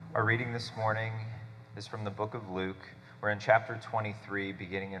Our reading this morning is from the book of Luke. We're in chapter 23,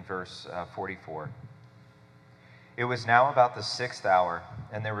 beginning in verse 44. It was now about the 6th hour,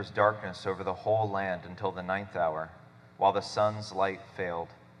 and there was darkness over the whole land until the 9th hour, while the sun's light failed,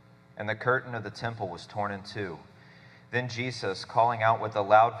 and the curtain of the temple was torn in two. Then Jesus, calling out with a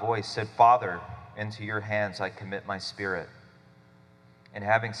loud voice, said, "Father, into your hands I commit my spirit." And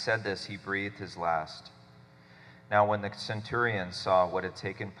having said this, he breathed his last. Now when the centurion saw what had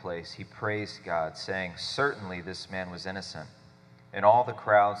taken place, he praised God, saying, "Certainly this man was innocent." And all the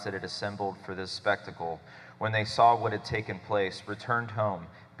crowds that had assembled for this spectacle, when they saw what had taken place, returned home,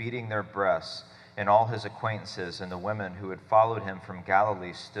 beating their breasts. And all his acquaintances and the women who had followed him from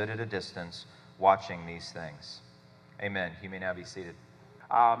Galilee stood at a distance, watching these things. Amen. You may now be seated.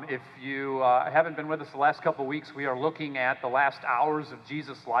 If you haven't been with us the last couple of weeks, we are looking at the last hours of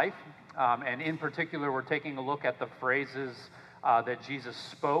Jesus' life. And in particular, we're taking a look at the phrases that Jesus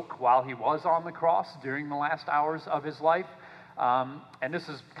spoke while he was on the cross during the last hours of his life. And this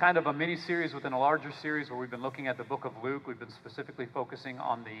is kind of a mini-series within a larger series where we've been looking at the book of Luke. We've been specifically focusing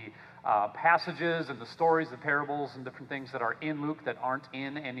on the passages and the stories, the parables, and different things that are in Luke that aren't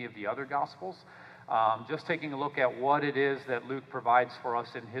in any of the other Gospels. Just taking a look at what it is that Luke provides for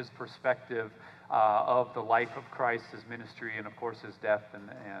us in his perspective of the life of Christ, his ministry, and of course his death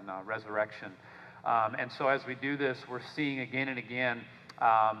and resurrection. And so as we do this, we're seeing again and again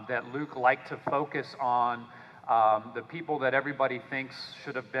that Luke liked to focus on the people that everybody thinks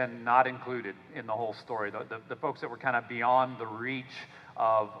should have been not included in the whole story, the folks that were kind of beyond the reach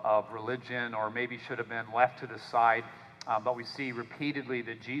of religion or maybe should have been left to the side. But we see repeatedly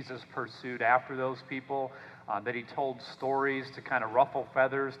that Jesus pursued after those people, that he told stories to kind of ruffle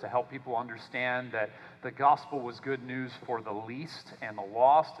feathers, to help people understand that the gospel was good news for the least and the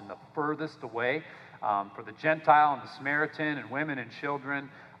lost and the furthest away, for the Gentile and the Samaritan and women and children,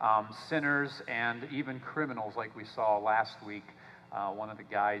 sinners and even criminals like we saw last week. One of the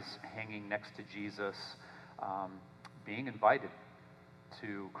guys hanging next to Jesus being invited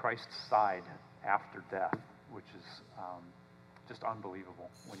to Christ's side after death, which is just unbelievable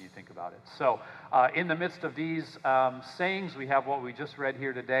when you think about it. So in the midst of these sayings, we have what we just read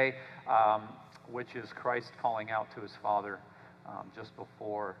here today, which is Christ calling out to his Father just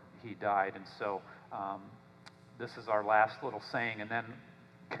before he died. And so this is our last little saying. And then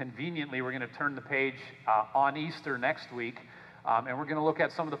conveniently, we're going to turn the page on Easter next week, and we're going to look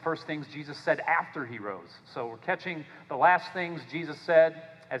at some of the first things Jesus said after he rose. So we're catching the last things Jesus said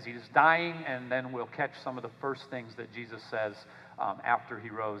as he's dying, and then we'll catch some of the first things that Jesus says after he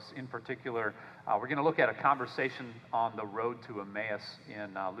rose. In particular, we're going to look at a conversation on the road to Emmaus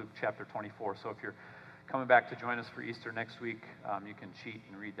in Luke chapter 24. So if you're coming back to join us for Easter next week, you can cheat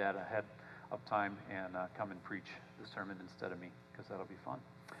and read that ahead of time and come and preach the sermon instead of me, because that'll be fun.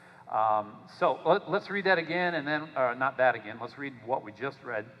 So let's read that again, and then, not that again, let's read what we just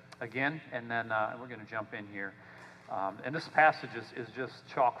read again, and then we're going to jump in here. And this passage is just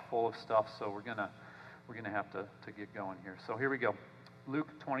chock full of stuff, so we're gonna have to get going here. So here we go. Luke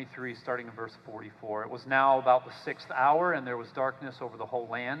 23, starting in verse 44. It was now about the 6th hour, and there was darkness over the whole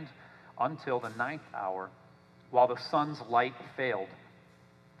land until the 9th hour, while the sun's light failed.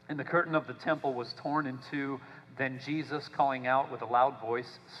 And the curtain of the temple was torn in two. Then Jesus, calling out with a loud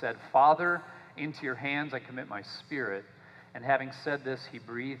voice, said, "Father, into your hands I commit my spirit." And having said this, he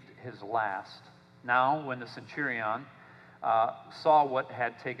breathed his last. Now, when the centurion saw what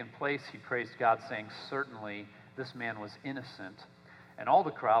had taken place, he praised God, saying, "Certainly this man was innocent." And all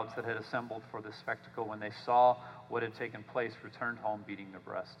the crowds that had assembled for this spectacle, when they saw what had taken place, returned home beating their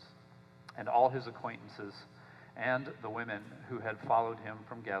breasts. And all his acquaintances and the women who had followed him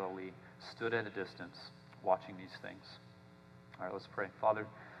from Galilee stood at a distance, watching these things. All right, let's pray. Father,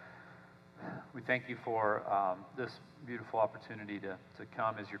 we thank you for this beautiful opportunity to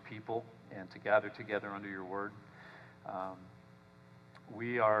come as your people and to gather together under your word.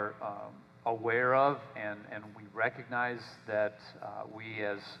 We are aware of and we recognize that we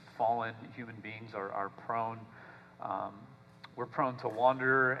as fallen human beings are prone, we're prone to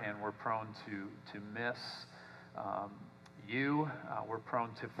wander, and we're prone to miss you. We're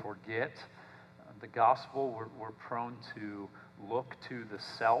prone to forget the gospel. We're prone to look to the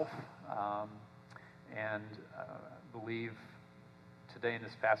self, and believe today in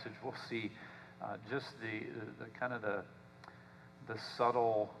this passage we'll see just the kind of the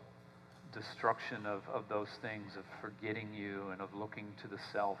subtle destruction of those things, of forgetting you and of looking to the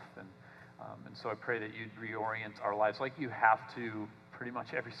self. And so I pray that you'd reorient our lives like you have to pretty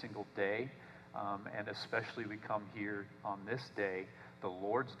much every single day, and especially we come here on this day, the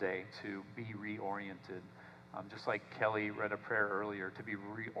Lord's Day, to be reoriented Just like Kelly read a prayer earlier, to be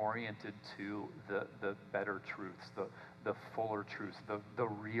reoriented to the better truths, the fuller truths, the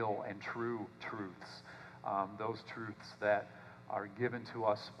real and true truths, those truths that are given to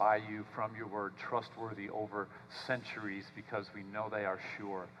us by you from your word, trustworthy over centuries, because we know they are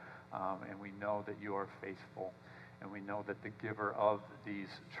sure, and we know that you are faithful, and we know that the giver of these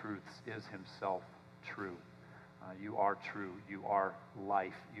truths is himself true. You are true, you are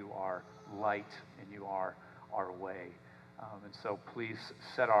life, you are light, and you are our way. And so please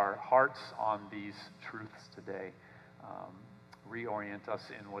set our hearts on these truths today. Reorient us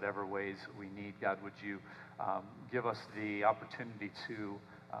in whatever ways we need. God, would you give us the opportunity to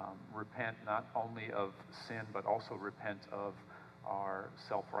repent not only of sin, but also repent of our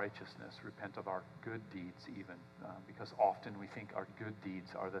self-righteousness, repent of our good deeds even, because often we think our good deeds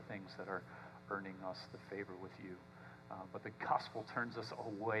are the things that are earning us the favor with you. But the gospel turns us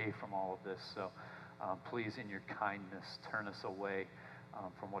away from all of this. So please, in your kindness, turn us away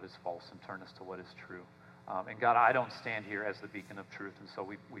from what is false and turn us to what is true. And God, I don't stand here as the beacon of truth, and so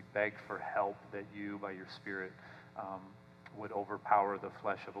we beg for help that you, by your Spirit, would overpower the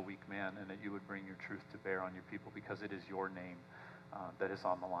flesh of a weak man, and that you would bring your truth to bear on your people, because it is your name that is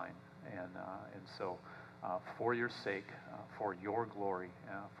on the line. And so for your sake, for your glory,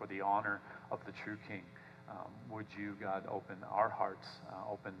 for the honor of the true King, would you, God, open our hearts,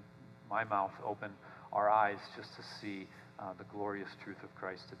 open my mouth, open our eyes just to see the glorious truth of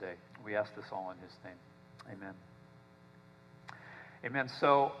Christ today. We ask this all in his name. Amen. Amen.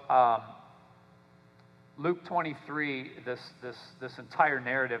 So Luke 23, this entire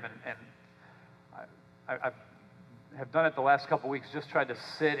narrative, and I have done it the last couple weeks, just tried to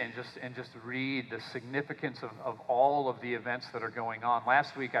sit and just read the significance of all of the events that are going on.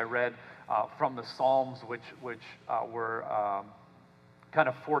 Last week I read from the Psalms, which were kind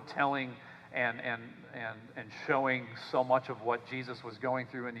of foretelling and showing so much of what Jesus was going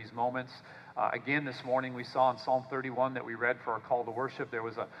through in these moments. Again, this morning we saw in Psalm 31 that we read for our call to worship, there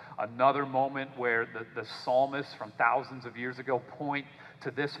was another moment where the psalmists from thousands of years ago point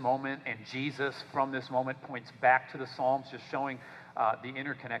to this moment, and Jesus from this moment points back to the Psalms, just showing the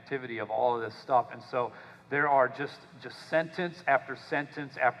interconnectivity of all of this stuff. And so there are just sentence after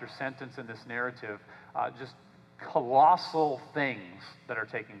sentence after sentence in this narrative, just colossal things that are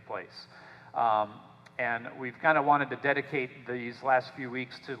taking place. And we've kind of wanted to dedicate these last few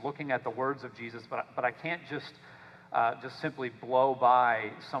weeks to looking at the words of Jesus, but I can't just simply blow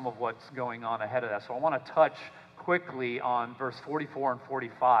by some of what's going on ahead of that. So I want to touch quickly on verse 44 and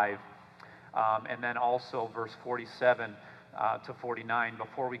 45, and then also verse 47 to 49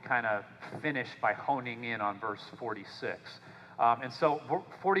 before we kind of finish by honing in on verse 46. And so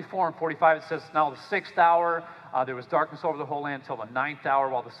 44 and 45, it says, "Now the 6th hour, there was darkness over the whole land till the 9th hour,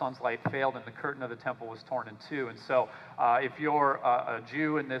 while the sun's light failed, and the curtain of the temple was torn in two." And so if you're a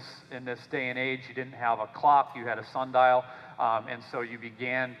Jew in this day and age, you didn't have a clock, you had a sundial. And so you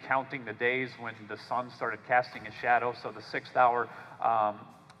began counting the days when the sun started casting a shadow. So the 6th hour,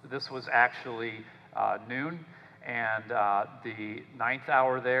 this was actually noon. And the 9th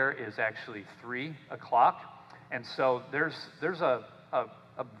hour there is actually 3 o'clock. And so there's a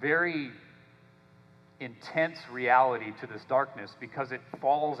very intense reality to this darkness, because it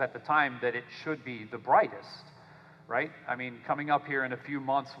falls at the time that it should be the brightest, right? I mean, coming up here in a few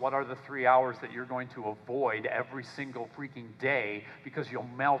months, what are the 3 hours that you're going to avoid every single freaking day, because you'll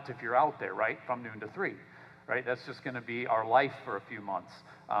melt if you're out there, right? From noon to 3, right? That's just going to be our life for a few months.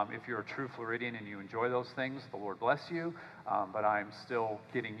 If you're a true Floridian and you enjoy those things, the Lord bless you, but I'm still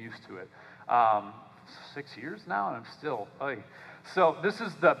getting used to it. 6 years now, and I'm still, oy. So this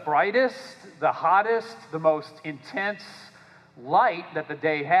is the brightest, the hottest, the most intense light that the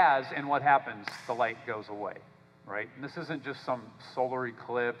day has, and what happens? The light goes away, right? And this isn't just some solar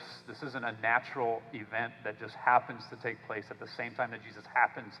eclipse. This isn't a natural event that just happens to take place at the same time that Jesus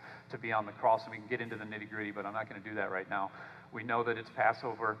happens to be on the cross, and we can get into the nitty-gritty, but I'm not going to do that right now. We know that it's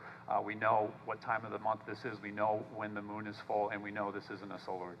Passover. We know what time of the month this is. We know when the moon is full, and we know this isn't a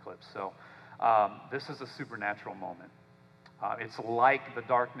solar eclipse. So this is a supernatural moment. It's like the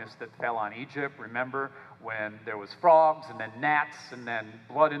darkness that fell on Egypt. Remember when there was frogs and then gnats and then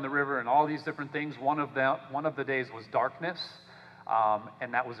blood in the river and all these different things? One of the days was darkness,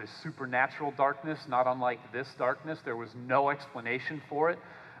 and that was a supernatural darkness, not unlike this darkness. There was no explanation for it.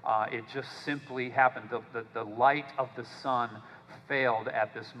 It just simply happened. The light of the sun failed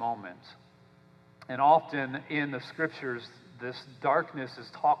at this moment. And often in the scriptures, this darkness is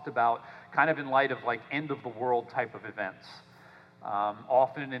talked about kind of in light of like end of the world type of events.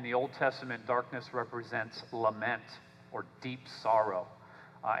 Often in the Old Testament, darkness represents lament or deep sorrow.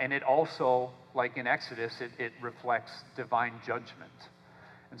 And it also like in Exodus, it reflects divine judgment.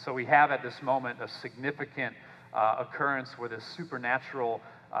 And so we have at this moment a significant occurrence where this supernatural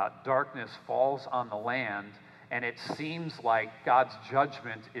darkness falls on the land, and it seems like God's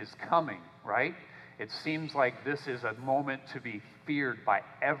judgment is coming, right? It seems like this is a moment to be feared by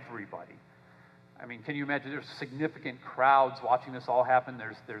everybody. I mean, can you imagine? There's significant crowds watching this all happen.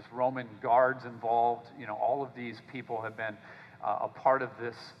 There's Roman guards involved. You know, all of these people have been a part of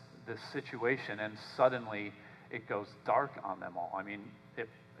this situation, and suddenly it goes dark on them all. I mean,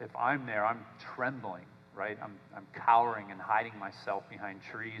 if I'm there, I'm trembling, right? I'm cowering and hiding myself behind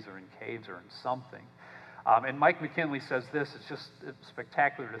trees or in caves or in something. And Mike McKinley says this, it's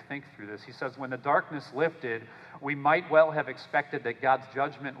spectacular to think through this. He says, when the darkness lifted, we might well have expected that God's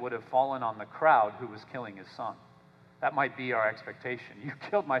judgment would have fallen on the crowd who was killing his son. That might be our expectation. You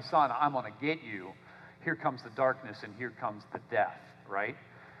killed my son, I'm going to get you. Here comes the darkness and here comes the death, right?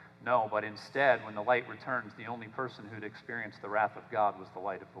 No, but instead, when the light returns, the only person who'd experienced the wrath of God was the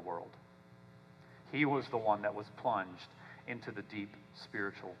light of the world. He was the one that was plunged into the deep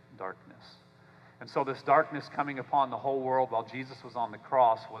spiritual darkness. And so this darkness coming upon the whole world while Jesus was on the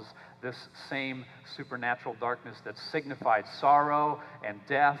cross was this same supernatural darkness that signified sorrow and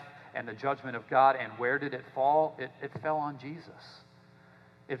death and the judgment of God. And where did it fall? It fell on Jesus.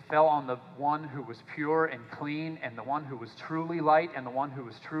 It fell on the one who was pure and clean, and the one who was truly light, and the one who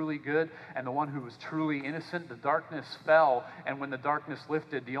was truly good, and the one who was truly innocent. The darkness fell, and when the darkness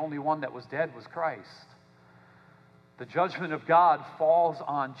lifted, the only one that was dead was Christ. The judgment of God falls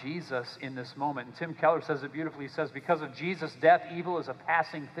on Jesus in this moment. And Tim Keller says it beautifully. He says, because of Jesus' death, evil is a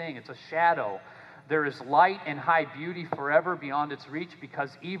passing thing. It's a shadow. There is light and high beauty forever beyond its reach because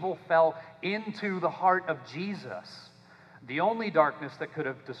evil fell into the heart of Jesus. The only darkness that could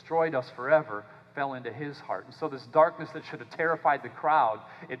have destroyed us forever fell into his heart. And so this darkness that should have terrified the crowd,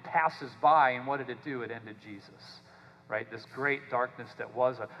 it passes by, and what did it do? It ended Jesus. Right? This great darkness that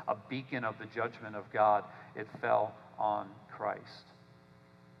was a beacon of the judgment of God, it fell on Christ.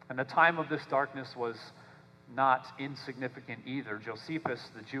 And the time of this darkness was not insignificant either. Josephus,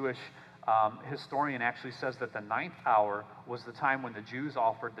 the Jewish historian, actually says that the 9th hour was the time when the Jews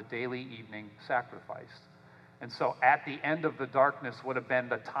offered the daily evening sacrifice. And so at the end of the darkness would have been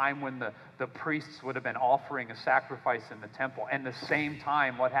the time when the priests would have been offering a sacrifice in the temple. And the same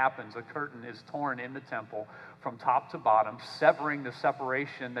time, what happens? A curtain is torn in the temple from top to bottom, severing the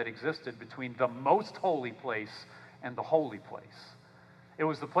separation that existed between the most holy place and the holy place. It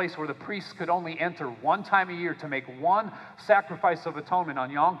was the place where the priests could only enter one time a year to make one sacrifice of atonement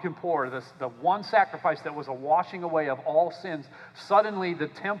on Yom Kippur, the one sacrifice that was a washing away of all sins. Suddenly, the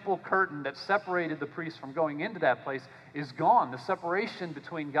temple curtain that separated the priests from going into that place is gone. The separation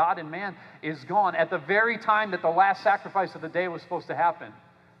between God and man is gone at the very time that the last sacrifice of the day was supposed to happen.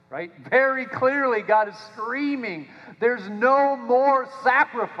 Right? Very clearly, God is screaming, there's no more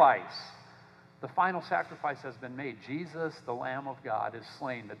sacrifice. The final sacrifice has been made. Jesus, the Lamb of God, is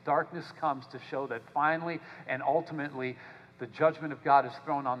slain. The darkness comes to show that finally and ultimately the judgment of God is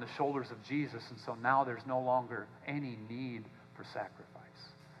thrown on the shoulders of Jesus, and so now there's no longer any need for sacrifice.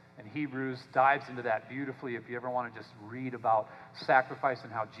 And Hebrews dives into that beautifully if you ever want to just read about sacrifice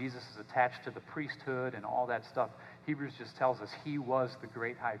and how Jesus is attached to the priesthood and all that stuff. Hebrews just tells us he was the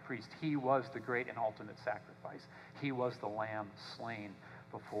great high priest. He was the great and ultimate sacrifice. He was the Lamb slain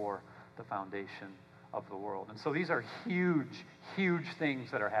before the foundation of the world. And so these are huge, huge things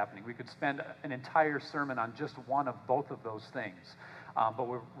that are happening. We could spend an entire sermon on just one of both of those things. But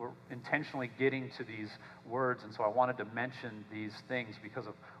we're intentionally getting to these words, and so I wanted to mention these things because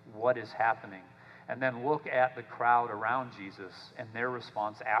of what is happening. And then look at the crowd around Jesus and their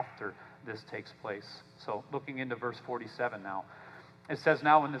response after this takes place. So looking into verse 47 now. It says,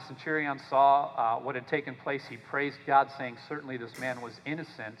 now when the centurion saw what had taken place, he praised God, saying, certainly this man was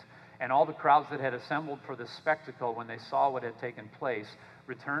innocent. And all the crowds that had assembled for this spectacle, when they saw what had taken place,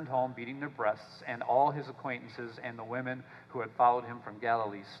 returned home, beating their breasts, and all his acquaintances and the women who had followed him from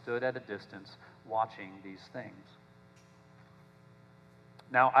Galilee stood at a distance watching these things.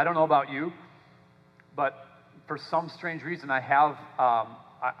 Now, I don't know about you, but for some strange reason, I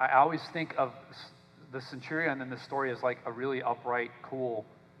always think of the centurion in this story as like a really upright, cool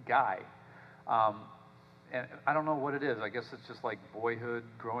guy. And I don't know what it is. I guess it's just like boyhood,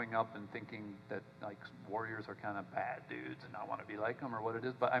 growing up and thinking that like warriors are kind of bad dudes and I want to be like them or what it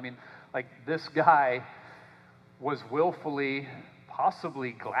is. But I mean, like this guy was willfully,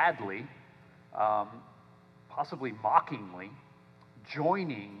 possibly gladly, possibly mockingly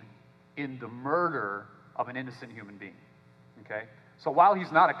joining in the murder of an innocent human being. Okay? So while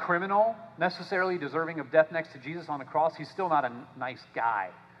he's not a criminal necessarily deserving of death next to Jesus on the cross, he's still not a nice guy,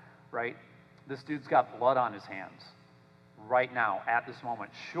 right? This dude's got blood on his hands right now, at this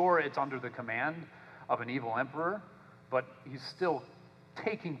moment. Sure, it's under the command of an evil emperor, but he's still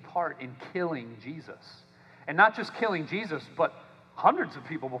taking part in killing Jesus. And not just killing Jesus, but hundreds of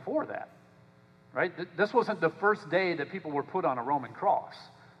people before that, right? This wasn't the first day that people were put on a Roman cross.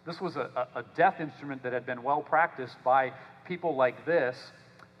 This was a death instrument that had been well practiced by people like this,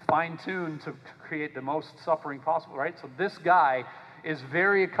 fine-tuned to create the most suffering possible, right? So this guy is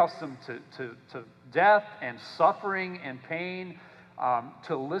very accustomed to death and suffering and pain,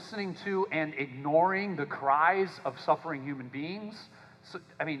 to listening to and ignoring the cries of suffering human beings. So,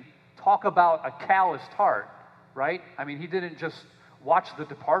 I mean, talk about a calloused heart, right? I mean, he didn't just watch The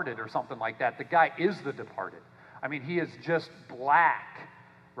Departed or something like that. The guy is The Departed. I mean, he is just black,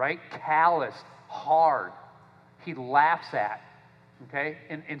 right? Calloused, hard. He laughs at, okay?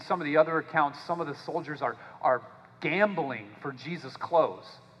 In some of the other accounts, some of the soldiers are gambling for Jesus' clothes,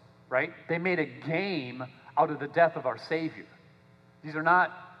 right? They made a game out of the death of our Savior. These are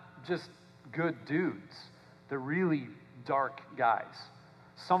not just good dudes. They're really dark guys.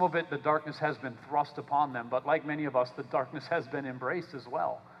 Some of it, the darkness has been thrust upon them, but like many of us, the darkness has been embraced as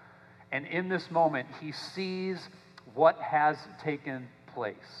well. And in this moment, he sees what has taken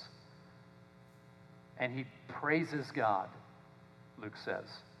place. And he praises God, Luke says,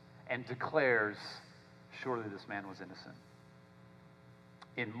 and declares, surely this man was innocent.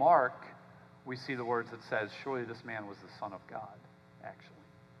 In Mark, we see the words that says, surely this man was the Son of God, actually,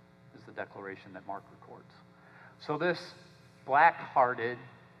 is the declaration that Mark records. So this black-hearted,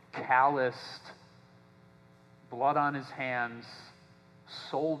 calloused, blood on his hands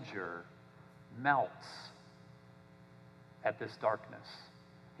soldier melts at this darkness.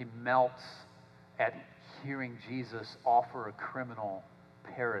 He melts at hearing Jesus offer a criminal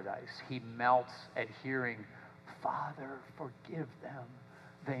paradise. He melts at hearing, Father, forgive them.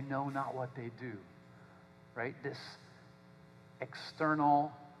 They know not what they do. Right? This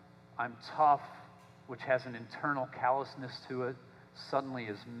external, I'm tough, which has an internal callousness to it, suddenly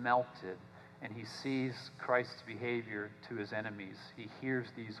is melted, and he sees Christ's behavior to his enemies. He hears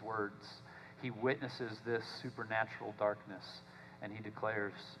these words. He witnesses this supernatural darkness, and he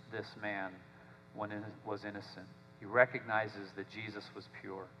declares this man was innocent. He recognizes that Jesus was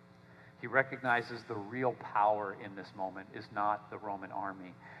pure. He recognizes the real power in this moment is not the Roman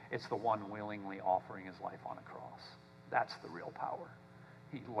army. It's the one willingly offering his life on a cross. That's the real power.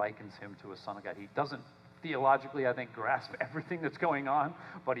 He likens him to a son of God. He doesn't theologically, I think, grasp everything that's going on,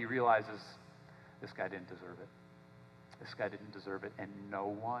 but he realizes this guy didn't deserve it. This guy didn't deserve it, and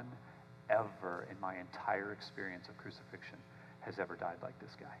no one ever in my entire experience of crucifixion has ever died like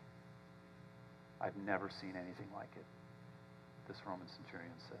this guy. I've never seen anything like it, this Roman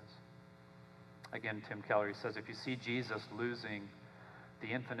centurion says. Again, Tim Keller says, if you see Jesus losing the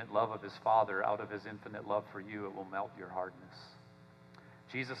infinite love of his Father out of his infinite love for you, it will melt your hardness.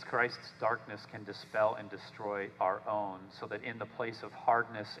 Jesus Christ's darkness can dispel and destroy our own, so that in the place of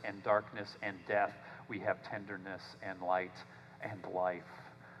hardness and darkness and death, we have tenderness and light and life.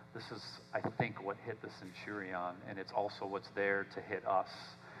 This is, I think, what hit the centurion, and it's also what's there to hit us.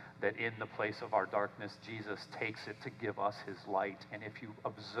 That in the place of our darkness, Jesus takes it to give us his light. And if you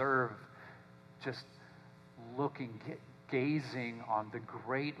observe, just looking, gazing on the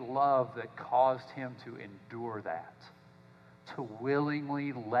great love that caused him to endure that, to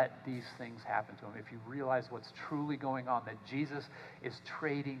willingly let these things happen to him, if you realize what's truly going on, that Jesus is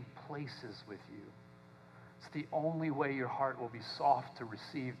trading places with you, it's the only way your heart will be soft to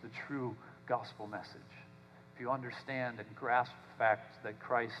receive the true gospel message. If you understand and grasp the fact that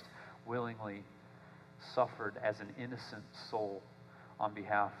Christ willingly suffered as an innocent soul on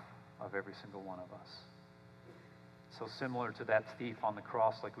behalf of every single one of us. So similar to that thief on the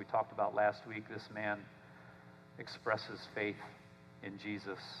cross, like we talked about last week, this man expresses faith in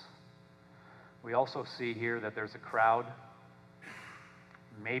Jesus. We also see here that there's a crowd,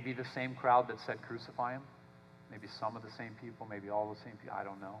 maybe the same crowd that said crucify him, maybe some of the same people, maybe all the same people, I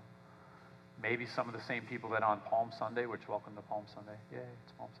don't know. Maybe some of the same people that on Palm Sunday, which welcome to Palm Sunday. Yay,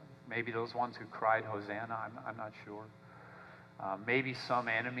 it's Palm Sunday. Maybe those ones who cried Hosanna, I'm not sure. Maybe some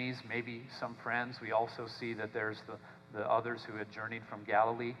enemies, maybe some friends. We also see that there's the others who had journeyed from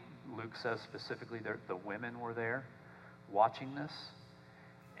Galilee. Luke says specifically the women were there watching this.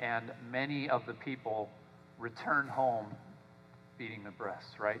 And many of the people return home beating their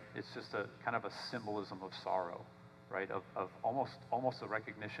breasts, right? It's just a kind of a symbolism of sorrow, right? Of almost a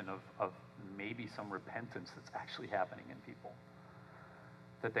recognition of maybe some repentance that's actually happening in people.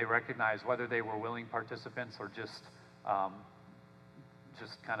 That they recognize, whether they were willing participants or just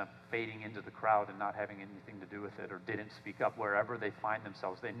just kind of fading into the crowd and not having anything to do with it, or didn't speak up. Wherever they find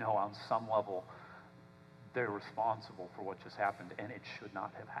themselves, they know on some level they're responsible for what just happened, and it should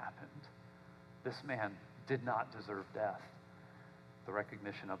not have happened. This man did not deserve death. The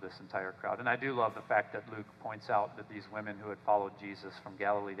recognition of this entire crowd. And I do love the fact that Luke points out that these women who had followed Jesus from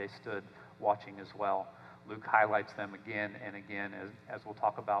Galilee, they stood watching as well. Luke highlights them again and again, as we'll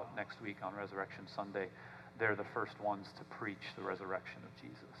talk about next week on Resurrection Sunday. They're the first ones to preach the resurrection of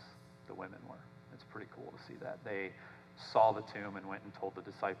Jesus. The women were. It's pretty cool to see that. They saw the tomb and went and told the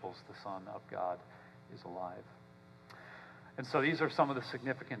disciples the Son of God is alive. And so these are some of the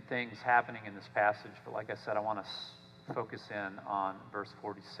significant things happening in this passage. But like I said, I want to focus in on verse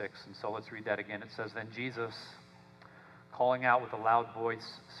 46. And so let's read that again. It says, "Then Jesus, calling out with a loud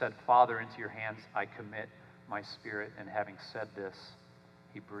voice, said, 'Father, into your hands I commit my spirit.' And having said this,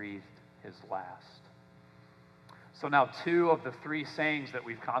 he breathed his last." So now 2 of the 3 sayings that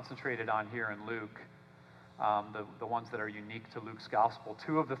we've concentrated on here in Luke, the ones that are unique to Luke's gospel,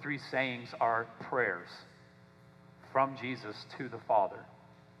 2 of the 3 sayings are prayers from Jesus to the Father.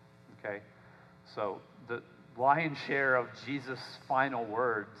 Okay? So the lion's share of Jesus' final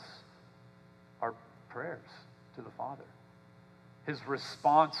words are prayers to the Father. His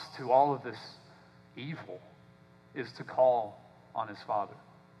response to all of this evil is to call on his Father.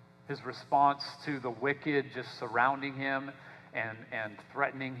 His response to the wicked just surrounding him and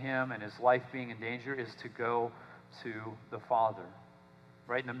threatening him and his life being in danger is to go to the Father.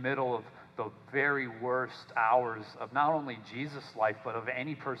 Right in the middle of the very worst hours of not only Jesus' life, but of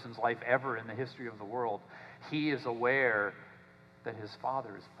any person's life ever in the history of the world, he is aware that his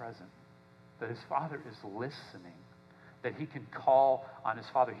Father is present, that his Father is listening, that he can call on his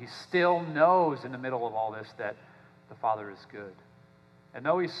Father. He still knows in the middle of all this that the Father is good. And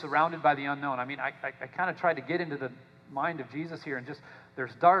though he's surrounded by the unknown, I mean, I kind of tried to get into the mind of Jesus here, and just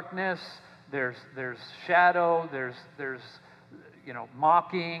there's darkness, there's shadow, there's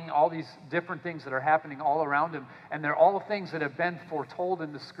mocking, all these different things that are happening all around him, and they're all things that have been foretold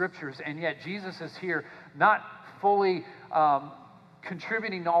in the Scriptures, and yet Jesus is here not fully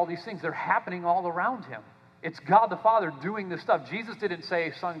contributing to all these things. They're happening all around him. It's God the Father doing this stuff. Jesus didn't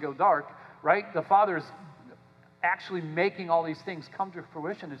say, "Sun, go dark," right? The Father is actually making all these things come to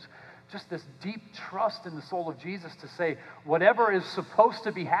fruition. It's just this deep trust in the soul of Jesus to say, whatever is supposed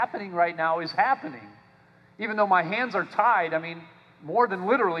to be happening right now is happening. Even though my hands are tied, I mean, more than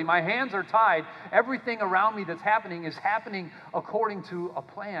literally, my hands are tied. Everything around me that's happening is happening according to a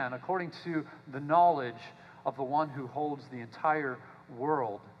plan, according to the knowledge of the one who holds the entire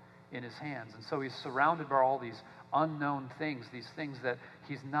world in his hands. And so he's surrounded by all these unknown things, these things that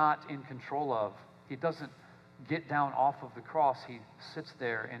he's not in control of. He doesn't get down off of the cross. He sits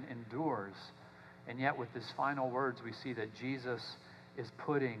there and endures. And yet with his final words, we see that Jesus is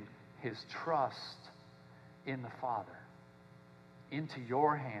putting his trust in the Father. Into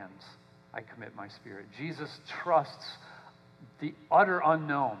your hands I commit my spirit. Jesus trusts the utter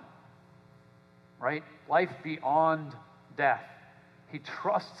unknown, right? Life beyond death. He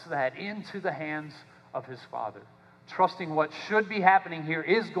trusts that into the hands of his Father. Trusting what should be happening here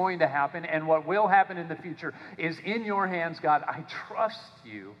is going to happen, and what will happen in the future is in your hands, God. I trust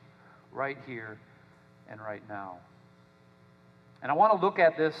you right here and right now. And I want to look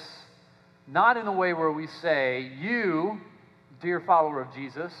at this not in a way where we say, you, dear follower of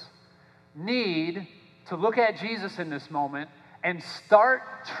Jesus, need to look at Jesus in this moment and start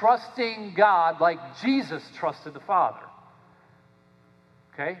trusting God like Jesus trusted the Father.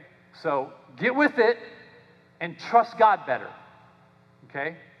 Okay? So get with it and trust God better.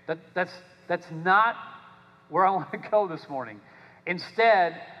 Okay? That's not where I want to go this morning.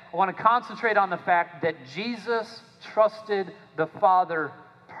 Instead, I want to concentrate on the fact that Jesus trusted the Father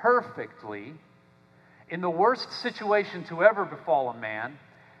perfectly in the worst situation to ever befall a man,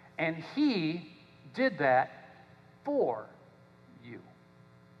 and he did that for you.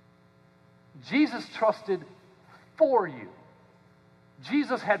 Jesus trusted for you.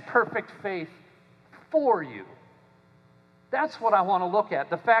 Jesus had perfect faith for you. That's what I want to look at.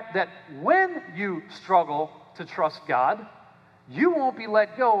 The fact that when you struggle to trust God, you won't be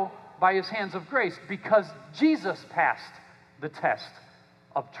let go by his hands of grace because Jesus passed the test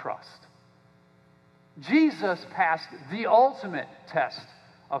of trust. Jesus passed the ultimate test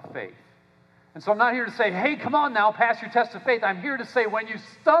of faith. And so I'm not here to say, hey, come on now, pass your test of faith. I'm here to say when you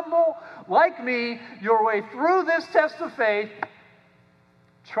stumble, like me, your way through this test of faith,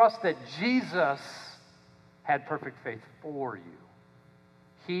 trust that Jesus had perfect faith for you.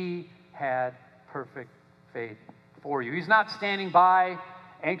 He had perfect faith for you. He's not standing by,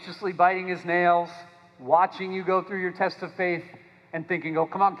 anxiously biting his nails, watching you go through your test of faith and thinking, oh,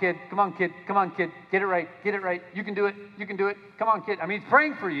 come on, kid, come on, kid, come on, kid, get it right, you can do it, come on, kid. I mean, he's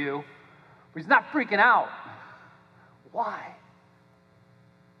praying for you, but he's not freaking out. Why?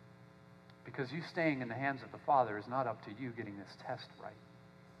 Because you staying in the hands of the Father is not up to you getting this test right.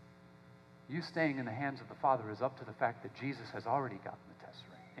 You staying in the hands of the Father is up to the fact that Jesus has already gotten the test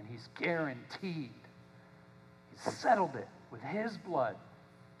right. And he's guaranteed, he's settled it with his blood.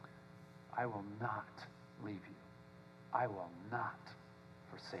 I will not leave you. I will not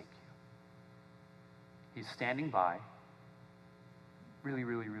forsake you. He's standing by, really,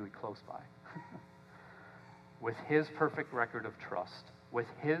 really, really close by, with his perfect record of trust, with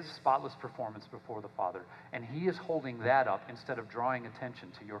his spotless performance before the Father, and he is holding that up instead of drawing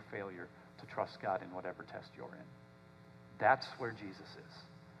attention to your failure to trust God in whatever test you're in. That's where Jesus is.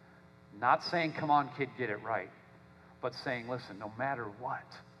 Not saying, come on, kid, get it right, but saying, listen, no matter what,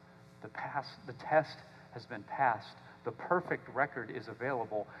 the test has been passed. The perfect record is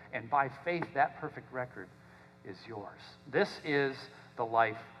available, and by faith, that perfect record is yours. This is the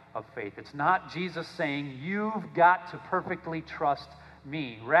life of faith. It's not Jesus saying, you've got to perfectly trust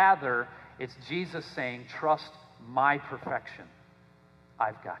me. Rather, it's Jesus saying, trust my perfection.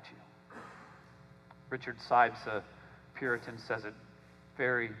 I've got you. Richard Sibbes, a Puritan, says it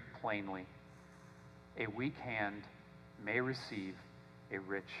very plainly. A weak hand may receive a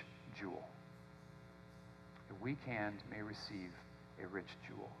rich jewel. A weak hand may receive a rich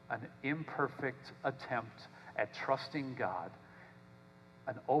jewel. An imperfect attempt at trusting God,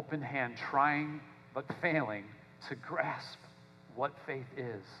 an open hand trying but failing to grasp what faith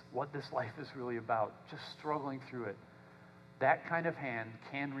is, what this life is really about, just struggling through it. That kind of hand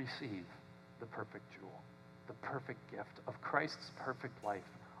can receive the perfect jewel, the perfect gift of Christ's perfect life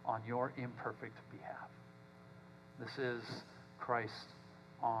on your imperfect behalf. This is Christ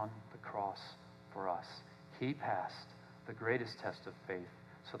on the cross for us. He passed the greatest test of faith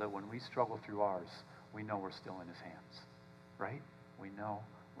so that when we struggle through ours, we know we're still in his hands, right? We know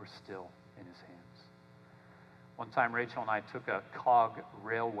we're still in his hands. One time, Rachel and I took a cog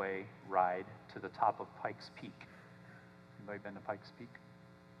railway ride to the top of Pikes Peak. Anybody been to Pikes Peak?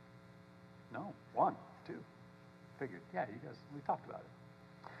 No? One, two. Figured. Yeah, you guys, we talked about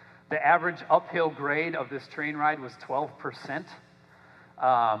it. The average uphill grade of this train ride was 12%.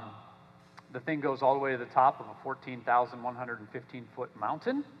 The thing goes all the way to the top of a 14,115-foot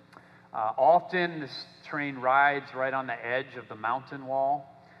mountain. Often this train rides right on the edge of the mountain wall,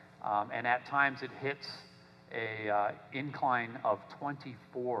 and at times it hits a incline of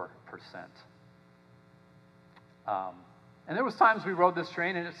 24%. And there was times we rode this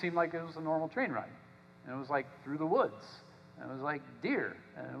train and it seemed like it was a normal train ride. And it was like through the woods. And it was like deer.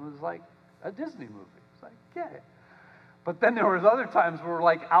 And it was like a Disney movie. It's like, yeah. But then there was other times where we're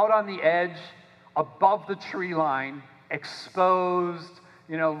like out on the edge, above the tree line, exposed,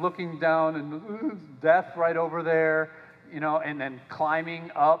 looking down and death right over there, and then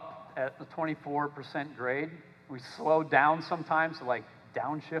climbing up at the 24% grade. We slowed down sometimes to like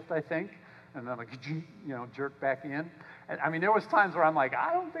downshift, I think, and then jerk back in. And I mean, there was times where I'm like,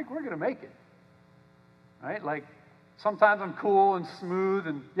 I don't think we're going to make it, right? Like, sometimes I'm cool and smooth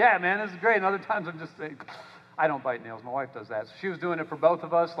and, yeah, man, this is great. And other times I'm just saying, I don't bite nails. My wife does that. So she was doing it for both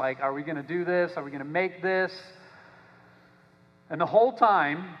of us. Like, are we going to do this? Are we going to make this? And the whole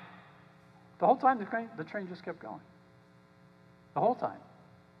time the train just kept going. The whole time.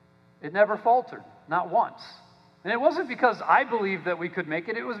 It never faltered, not once. And it wasn't because I believed that we could make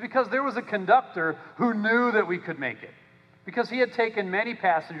it. It was because there was a conductor who knew that we could make it. Because he had taken many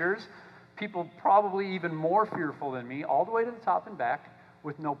passengers, people probably even more fearful than me, all the way to the top and back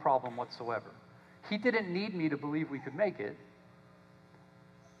with no problem whatsoever. He didn't need me to believe we could make it.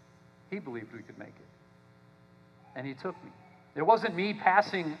 He believed we could make it. And he took me. It wasn't me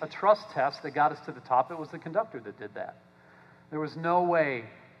passing a trust test that got us to the top. It was the conductor that did that. There was no way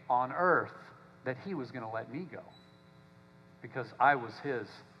on earth that he was going to let me go because I was his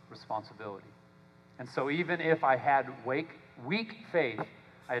responsibility. And so even if I had weak faith,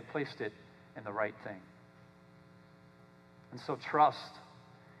 I had placed it in the right thing. And so trust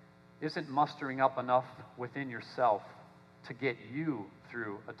isn't mustering up enough within yourself to get you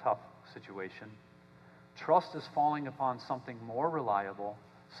through a tough situation. Trust is falling upon something more reliable,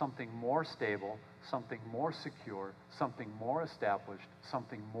 something more stable, something more secure, something more established,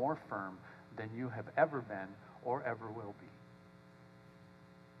 something more firm than you have ever been or ever will be.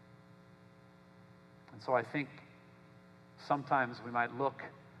 And so I think sometimes we might look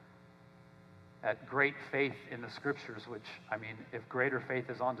at great faith in the Scriptures, which, I mean, if greater faith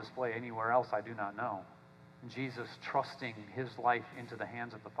is on display anywhere else, I do not know. Jesus trusting his life into the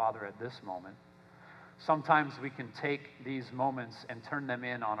hands of the Father at this moment. Sometimes we can take these moments and turn them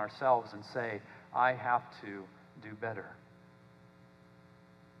in on ourselves and say, I have to do better.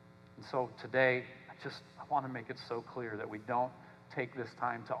 And so today, I want to make it so clear that we don't take this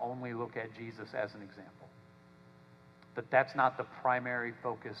time to only look at Jesus as an example. That's not the primary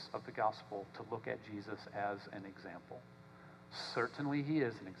focus of the gospel, to look at Jesus as an example. Certainly he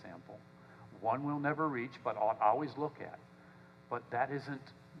is an example. One we'll never reach, but ought always look at. But that isn't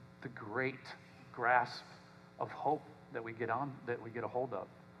the great grasp of hope that we get a hold of.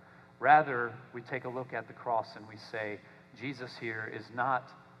 Rather, we take a look at the cross and we say, Jesus here is not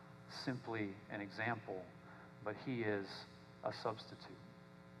simply an example, but he is a substitute.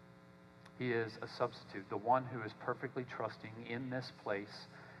 He is a substitute, the one who is perfectly trusting in this place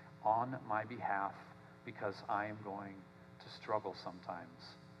on my behalf, because I am going to struggle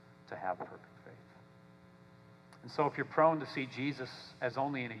sometimes to have perfect faith. And so if you're prone to see Jesus as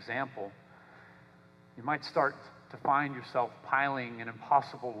only an example, you might start to find yourself piling an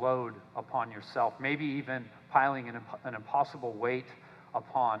impossible load upon yourself, maybe even piling an impossible weight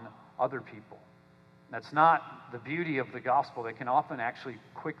upon other people. That's not the beauty of the gospel. That can often actually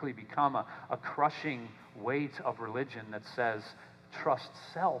quickly become a crushing weight of religion that says, trust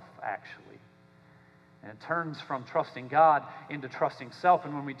self, actually. And it turns from trusting God into trusting self.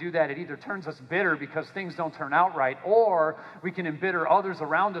 And when we do that, it either turns us bitter because things don't turn out right, or we can embitter others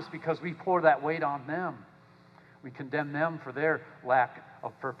around us because we pour that weight on them. We condemn them for their lack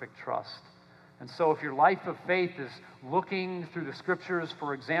of perfect trust. And so if your life of faith is looking through the scriptures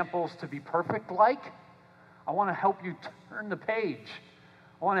for examples to be perfect like, I want to help you turn the page.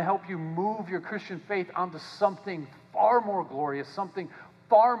 I want to help you move your Christian faith onto something far more glorious, something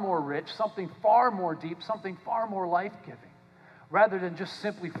far more rich, something far more deep, something far more life-giving. Rather than just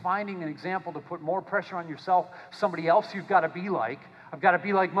simply finding an example to put more pressure on yourself, somebody else you've got to be like. I've got to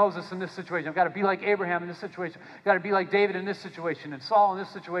be like Moses in this situation. I've got to be like Abraham in this situation. I've got to be like David in this situation, and Saul in this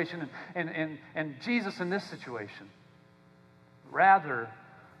situation, and Jesus in this situation. Rather,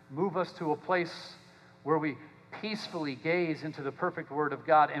 move us to a place where we peacefully gaze into the perfect Word of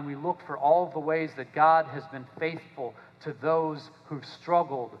God and we look for all of the ways that God has been faithful to those who've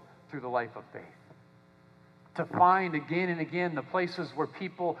struggled through the life of faith. To find again and again the places where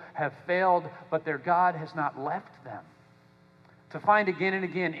people have failed, but their God has not left them. To find again and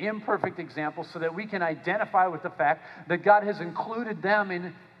again imperfect examples so that we can identify with the fact that God has included them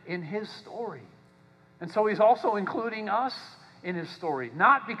in His story. And so He's also including us in His story,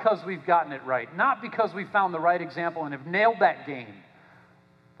 not because we've gotten it right, not because we found the right example and have nailed that game,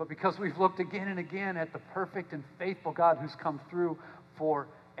 but because we've looked again and again at the perfect and faithful God who's come through for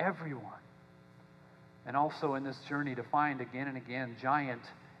everyone. And also in this journey to find again and again giant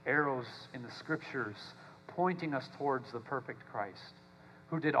arrows in the scriptures pointing us towards the perfect Christ,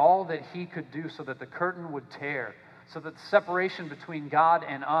 who did all that He could do so that the curtain would tear, so that the separation between God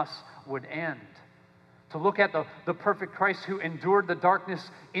and us would end. To look at the perfect Christ who endured the darkness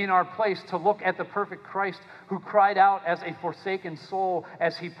in our place. To look at the perfect Christ who cried out as a forsaken soul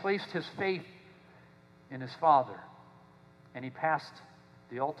as He placed His faith in His Father. And He passed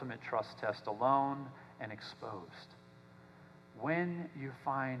the ultimate trust test alone and exposed. When you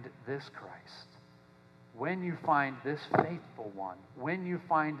find this Christ, when you find this faithful one, when you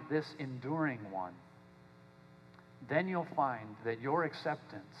find this enduring one, then you'll find that your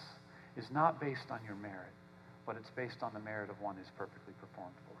acceptance is not based on your merit, but it's based on the merit of one who's perfectly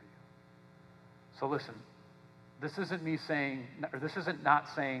performed for you. So listen, this isn't me saying, or this isn't not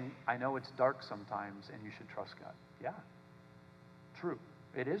saying, I know it's dark sometimes and you should trust God. Yeah, true.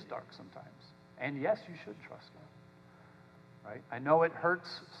 It is dark sometimes. And yes, you should trust God. Right? I know it hurts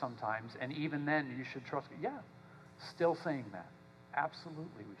sometimes, and even then you should trust God. Yeah, still saying that.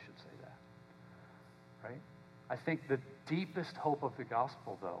 Absolutely we should say that. Right? I think the deepest hope of the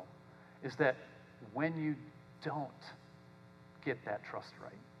gospel, though, is that when you don't get that trust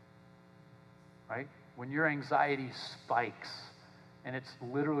right? When your anxiety spikes and it's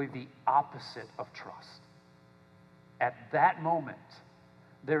literally the opposite of trust, at that moment,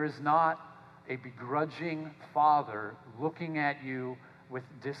 there is not a begrudging father looking at you with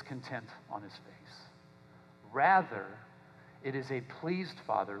discontent on his face. Rather, it is a pleased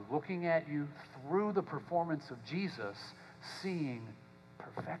father looking at you through the performance of Jesus, seeing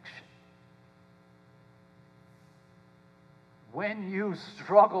perfection. When you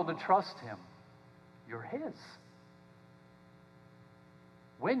struggle to trust Him, you're His.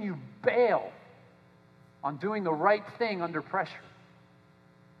 When you bail on doing the right thing under pressure,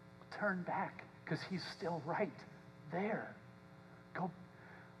 turn back, because He's still right there.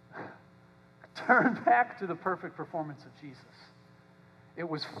 Turn back to the perfect performance of Jesus. It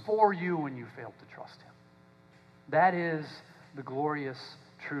was for you when you failed to trust him. That is the glorious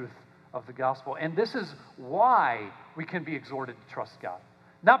truth of the gospel. And this is why we can be exhorted to trust God.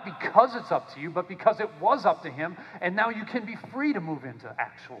 Not because it's up to you, but because it was up to him, and now you can be free to move into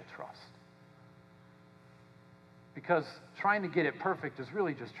actual trust. Because trying to get it perfect is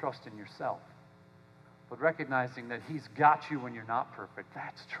really just trusting yourself. But recognizing that he's got you when you're not perfect,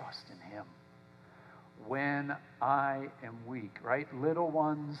 that's trust in him. When I am weak, right? Little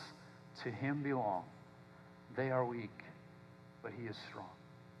ones to him belong. They are weak, but he is strong.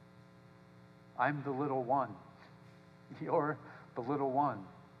 I'm the little one. You're the little one.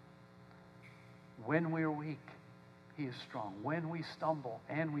 When we're weak, he is strong. When we stumble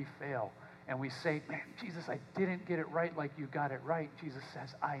and we fail and we say, man, Jesus, I didn't get it right like you got it right. Jesus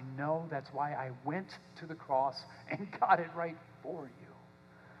says, I know, that's why I went to the cross and got it right for you.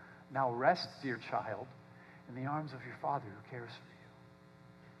 Now rest, dear child, in the arms of your Father who cares for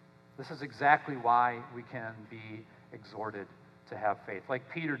you. This is exactly why we can be exhorted to have faith. Like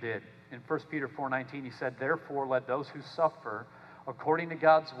Peter did in 1 Peter 4:19, he said, therefore let those who suffer according to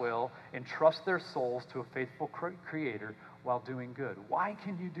God's will entrust their souls to a faithful Creator while doing good. Why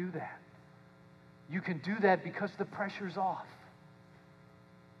can you do that? You can do that because the pressure's off.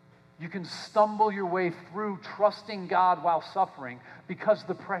 You can stumble your way through trusting God while suffering because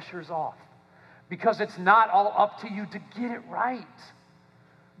the pressure's off. Because it's not all up to you to get it right.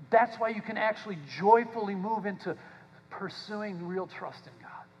 That's why you can actually joyfully move into pursuing real trust in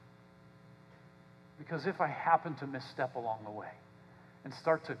God. Because if I happen to misstep along the way and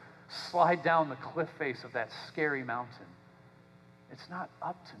start to slide down the cliff face of that scary mountain, it's not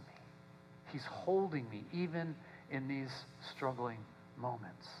up to me. He's holding me even in these struggling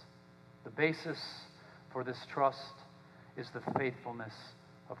moments. The basis for this trust is the faithfulness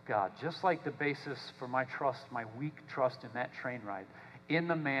of God. Just like the basis for my trust, my weak trust in that train ride, in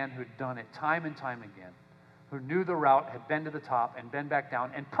the man who'd done it time and time again, who knew the route, had been to the top and been back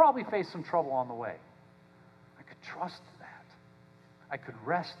down, and probably faced some trouble on the way. I could trust that. I could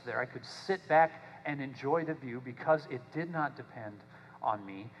rest there. I could sit back and enjoy the view because it did not depend on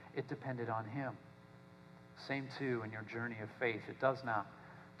me. It depended on him. Same too in your journey of faith. It does not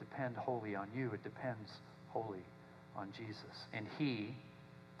depend wholly on you. It depends wholly on Jesus. And he,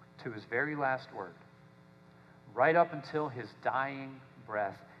 to his very last word, right up until his dying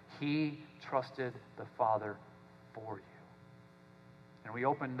breath, he trusted the Father for you. And we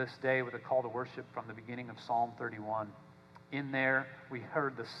opened this day with a call to worship from the beginning of Psalm 31. In there, we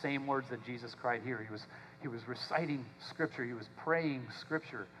heard the same words that Jesus cried here. He was reciting Scripture. He was praying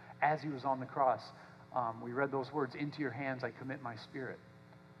Scripture as he was on the cross. We read those words, into your hands I commit my spirit.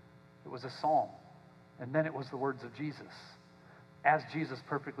 It was a psalm. And then it was the words of Jesus, as Jesus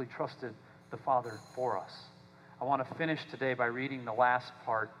perfectly trusted the Father for us. I want to finish today by reading the last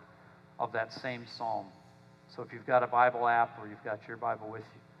part of that same psalm. So if you've got a Bible app or you've got your Bible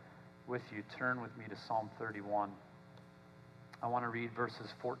with you, turn with me to Psalm 31. I want to read verses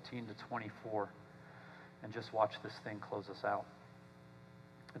 14 to 24 and just watch this thing close us out.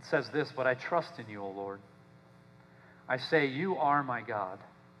 It says this, but I trust in you, O Lord. I say, you are my God.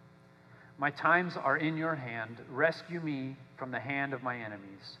 My times are in your hand. Rescue me from the hand of my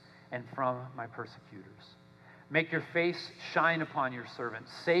enemies and from my persecutors. Make your face shine upon your servant.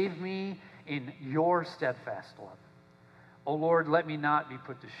 Save me in your steadfast love. O Lord, let me not be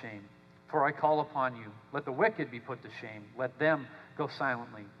put to shame, for I call upon you. Let the wicked be put to shame. Let them go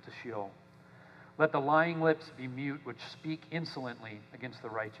silently to Sheol. Let the lying lips be mute, which speak insolently against the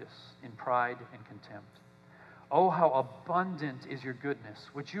righteous, in pride and contempt. Oh, how abundant is your goodness,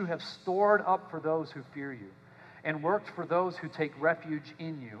 which you have stored up for those who fear you, and worked for those who take refuge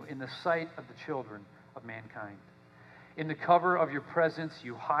in you, in the sight of the children of mankind. In the cover of your presence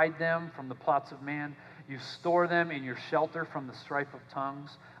you hide them from the plots of man. You store them in your shelter from the strife of tongues.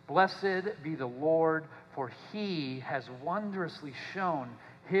 Blessed be the Lord, for he has wondrously shown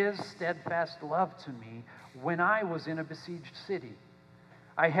his steadfast love to me when I was in a besieged city.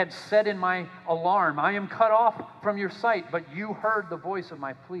 I had said in my alarm, I am cut off from your sight, but you heard the voice of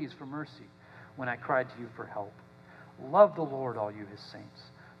my pleas for mercy when I cried to you for help. Love the Lord, all you his saints.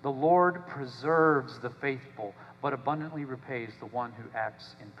 The Lord preserves the faithful, but abundantly repays the one who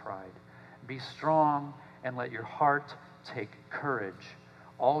acts in pride. Be strong and let your heart take courage,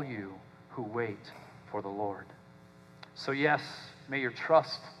 all you who wait for the Lord. So yes, may your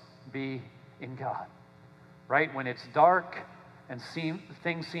trust be in God. Right? When it's dark and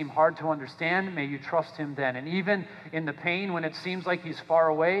things seem hard to understand, may you trust him then. And even in the pain, when it seems like he's far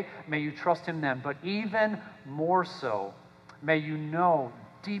away, may you trust him then. But even more so, may you know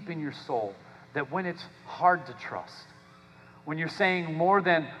deep in your soul that when it's hard to trust, when you're saying more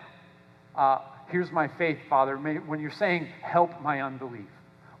than, here's my faith, Father, when you're saying, help my unbelief,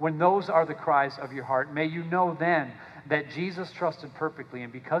 when those are the cries of your heart, may you know then that Jesus trusted perfectly,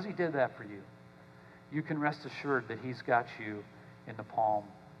 and because he did that for you, you can rest assured that he's got you in the palm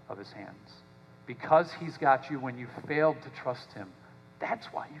of his hands. Because he's got you when you failed to trust him, that's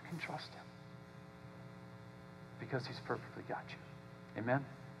why you can trust him. Because he's perfectly got you. Amen?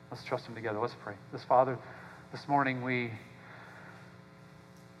 Let's trust him together. Let's pray. Father, this morning we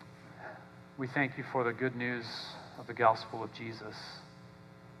thank you for the good news of the gospel of Jesus.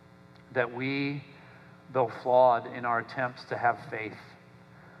 That we, though flawed in our attempts to have faith,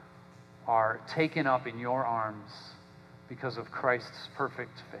 are taken up in your arms because of Christ's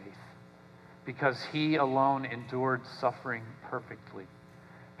perfect faith. Because he alone endured suffering perfectly.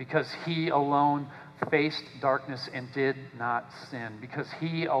 Because he alone faced darkness and did not sin. Because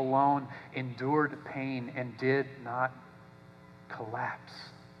he alone endured pain and did not collapse.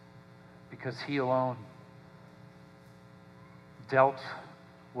 Because he alone dealt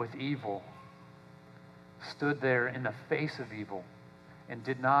with evil, stood there in the face of evil, and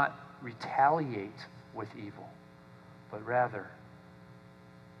did not retaliate with evil, but rather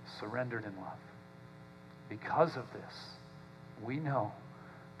surrendered in love. Because of this, we know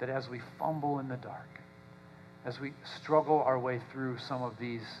that as we fumble in the dark, as we struggle our way through some of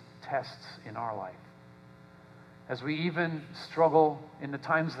these tests in our life, as we even struggle in the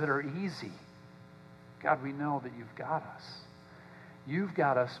times that are easy, God, we know that you've got us. You've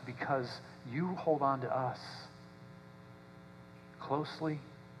got us because you hold on to us closely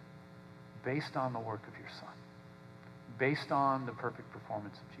based on the work of your Son, based on the perfect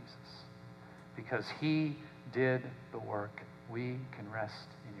performance of Jesus. Because he did the work, we can rest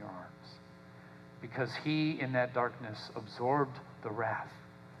in your arms. Because he, in that darkness, absorbed the wrath.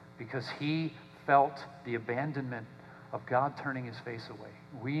 Because he felt the abandonment of God turning his face away.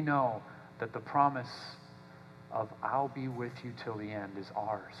 We know that the promise of I'll be with you till the end is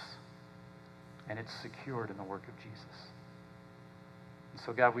ours. And it's secured in the work of Jesus. And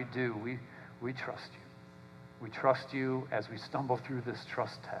so God, we trust you. We trust you as we stumble through this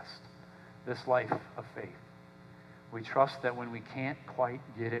trust test, this life of faith. We trust that when we can't quite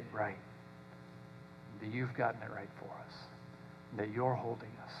get it right, that you've gotten it right for us, that you're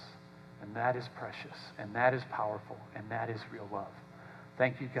holding us. And that is precious, and that is powerful, and that is real love.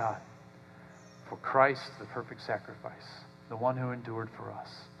 Thank you, God, for Christ, the perfect sacrifice, the one who endured for us,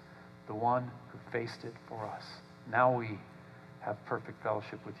 the one who faced it for us. Now we have perfect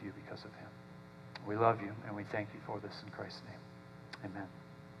fellowship with you because of him. We love you, and we thank you for this in Christ's name. Amen.